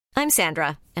I'm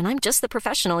Sandra, and I'm just the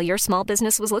professional your small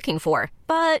business was looking for.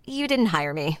 But you didn't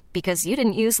hire me because you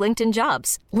didn't use LinkedIn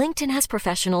Jobs. LinkedIn has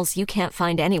professionals you can't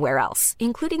find anywhere else,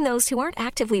 including those who aren't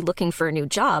actively looking for a new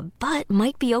job, but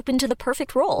might be open to the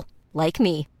perfect role, like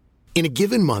me. In a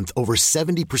given month, over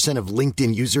 70% of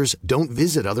LinkedIn users don't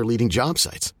visit other leading job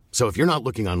sites. So if you're not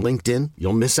looking on LinkedIn,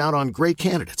 you'll miss out on great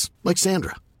candidates like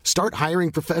Sandra. Start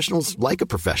hiring professionals like a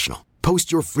professional.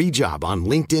 Post your free job on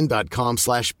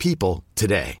linkedin.com/people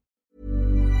today.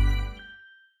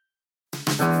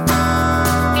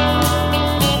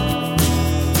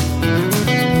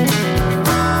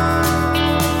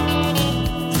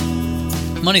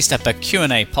 Money Stepper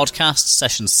Q&A podcast,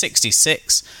 session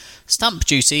 66, Stamp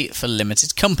Duty for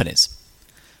Limited Companies.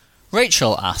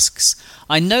 Rachel asks,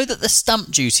 I know that the stamp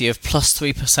duty of plus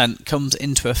 3% comes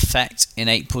into effect in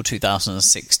April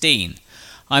 2016.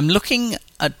 I'm looking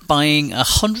at buying a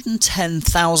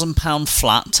 £110,000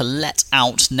 flat to let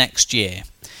out next year.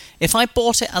 If I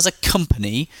bought it as a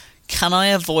company, can I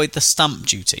avoid the stamp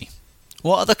duty?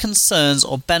 What other concerns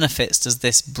or benefits does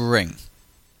this bring?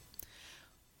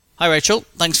 Hi Rachel,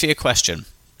 thanks for your question.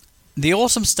 The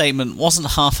autumn statement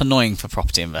wasn't half annoying for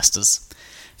property investors.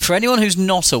 For anyone who's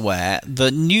not aware,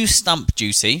 the new stamp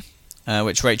duty,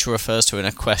 which Rachel refers to in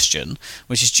her question,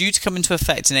 which is due to come into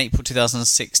effect in April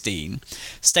 2016,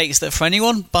 states that for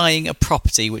anyone buying a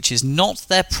property which is not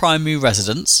their primary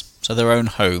residence, so their own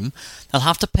home, they'll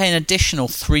have to pay an additional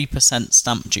 3%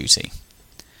 stamp duty.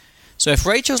 So if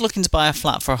Rachel's looking to buy a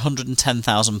flat for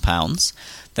 £110,000,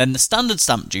 then the standard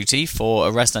stamp duty for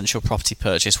a residential property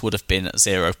purchase would have been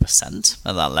 0%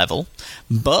 at that level.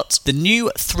 But the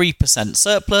new 3%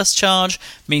 surplus charge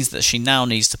means that she now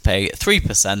needs to pay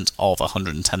 3% of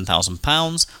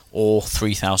 £110,000 or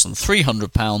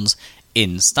 £3,300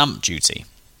 in stamp duty.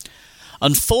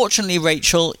 Unfortunately,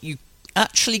 Rachel, you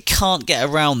actually can't get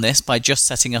around this by just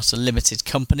setting up a limited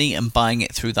company and buying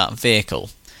it through that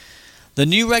vehicle. The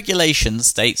new regulation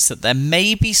states that there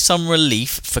may be some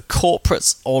relief for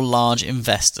corporates or large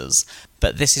investors,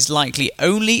 but this is likely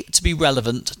only to be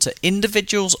relevant to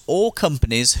individuals or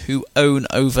companies who own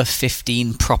over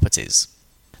 15 properties.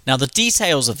 Now, the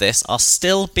details of this are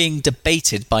still being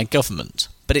debated by government,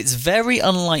 but it's very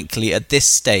unlikely at this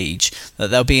stage that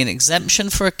there'll be an exemption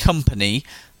for a company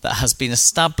that has been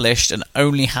established and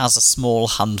only has a small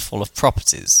handful of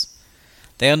properties.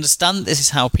 They understand this is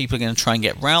how people are going to try and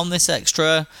get around this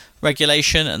extra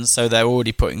regulation, and so they're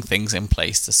already putting things in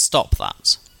place to stop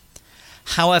that.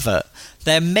 However,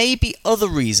 there may be other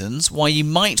reasons why you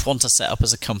might want to set up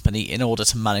as a company in order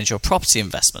to manage your property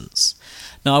investments.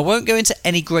 Now, I won't go into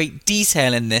any great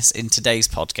detail in this in today's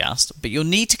podcast, but you'll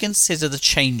need to consider the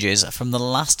changes from the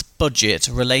last budget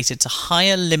related to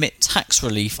higher limit tax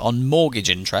relief on mortgage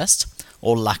interest,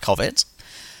 or lack of it.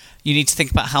 You need to think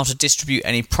about how to distribute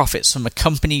any profits from a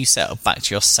company you set up back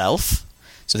to yourself.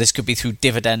 So this could be through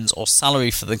dividends or salary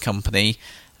for the company,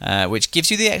 which gives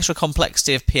you the extra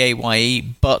complexity of PAYE,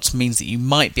 but means that you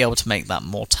might be able to make that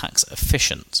more tax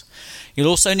efficient. You'll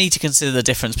also need to consider the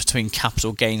difference between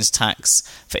capital gains tax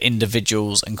for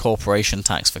individuals and corporation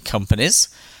tax for companies,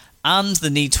 and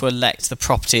the need to elect the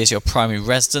property as your primary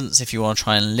residence if you want to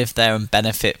try and live there and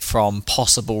benefit from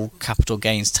possible capital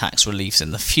gains tax reliefs in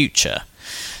the future.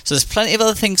 So there's plenty of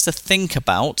other things to think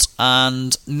about,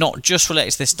 and not just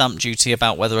related to this stamp duty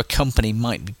about whether a company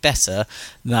might be better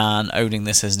than owning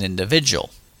this as an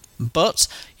individual. But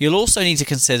you'll also need to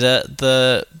consider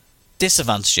the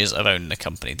disadvantages of owning a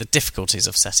company, the difficulties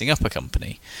of setting up a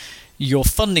company. Your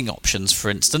funding options, for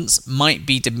instance, might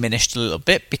be diminished a little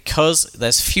bit because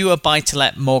there's fewer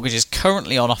buy-to-let mortgages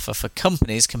currently on offer for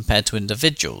companies compared to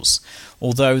individuals,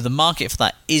 although the market for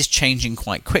that is changing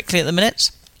quite quickly at the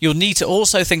minute. You'll need to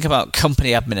also think about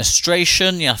company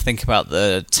administration, you have to think about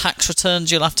the tax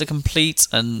returns you'll have to complete,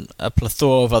 and a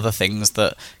plethora of other things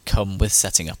that come with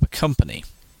setting up a company.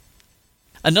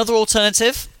 Another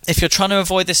alternative, if you're trying to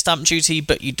avoid this stamp duty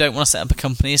but you don't want to set up a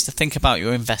company, is to think about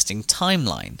your investing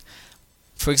timeline.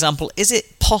 For example, is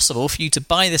it possible for you to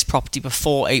buy this property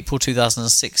before April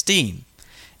 2016?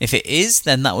 If it is,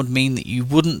 then that would mean that you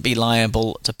wouldn't be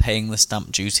liable to paying the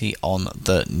stamp duty on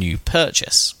the new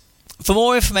purchase. For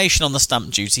more information on the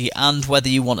stamp duty and whether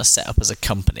you want to set up as a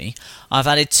company, I've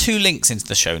added 2 links into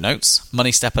the show notes,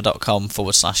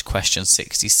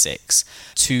 moneystepper.com/question66,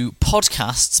 to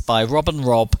podcasts by Rob and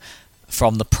Rob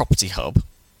from the Property Hub,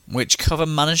 which cover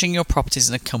managing your properties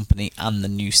in a company and the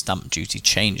new stamp duty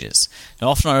changes. Now,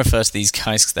 often I refer to these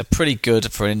guys because they're pretty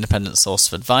good for an independent source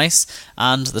of advice,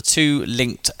 and the 2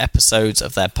 linked episodes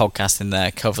of their podcast in there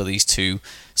cover these 2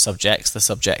 subjects, the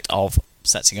subject of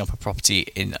setting up a property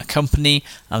in a company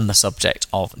and the subject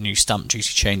of new stamp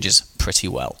duty changes pretty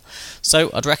well.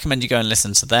 So I'd recommend you go and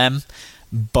listen to them.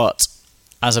 But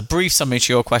as a brief summary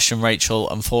to your question, Rachel,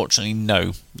 unfortunately,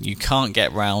 no, you can't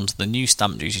get round the new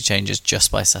stamp duty changes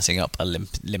just by setting up a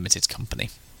limited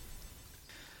company.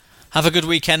 Have a good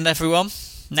weekend, everyone.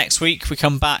 Next week we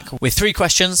come back with 3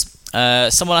 questions.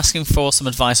 Someone asking for some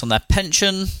advice on their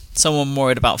pension, someone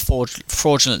worried about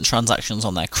fraudulent transactions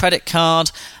on their credit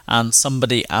card, and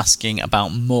somebody asking about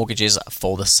mortgages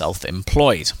for the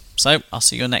self-employed. So I'll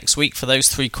see you next week for those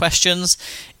 3 questions.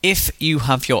 If you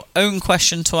have your own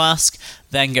question to ask,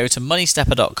 then go to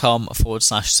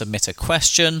moneystepper.com/submit a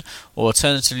question, or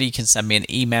alternatively you can send me an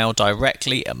email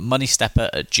directly at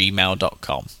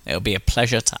moneystepper@gmail.com. It'll be a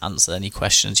pleasure to answer any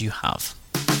questions you have.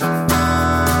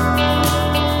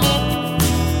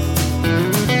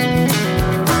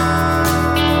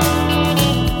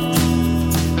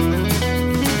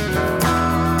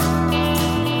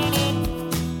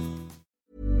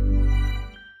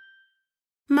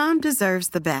 Mom deserves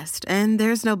the best, and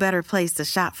there's no better place to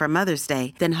shop for Mother's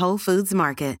Day than Whole Foods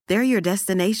Market. They're your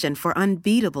destination for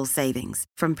unbeatable savings,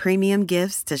 from premium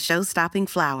gifts to show-stopping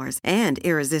flowers and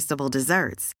irresistible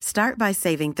desserts. Start by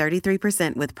saving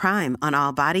 33% with Prime on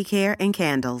all body care and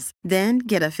candles. Then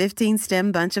get a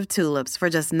 15-stem bunch of tulips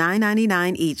for just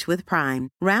 $9.99 each with Prime.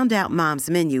 Round out Mom's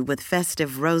menu with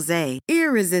festive rosé,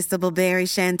 irresistible berry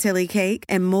chantilly cake,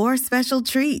 and more special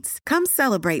treats. Come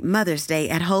celebrate Mother's Day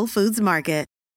at Whole Foods Market.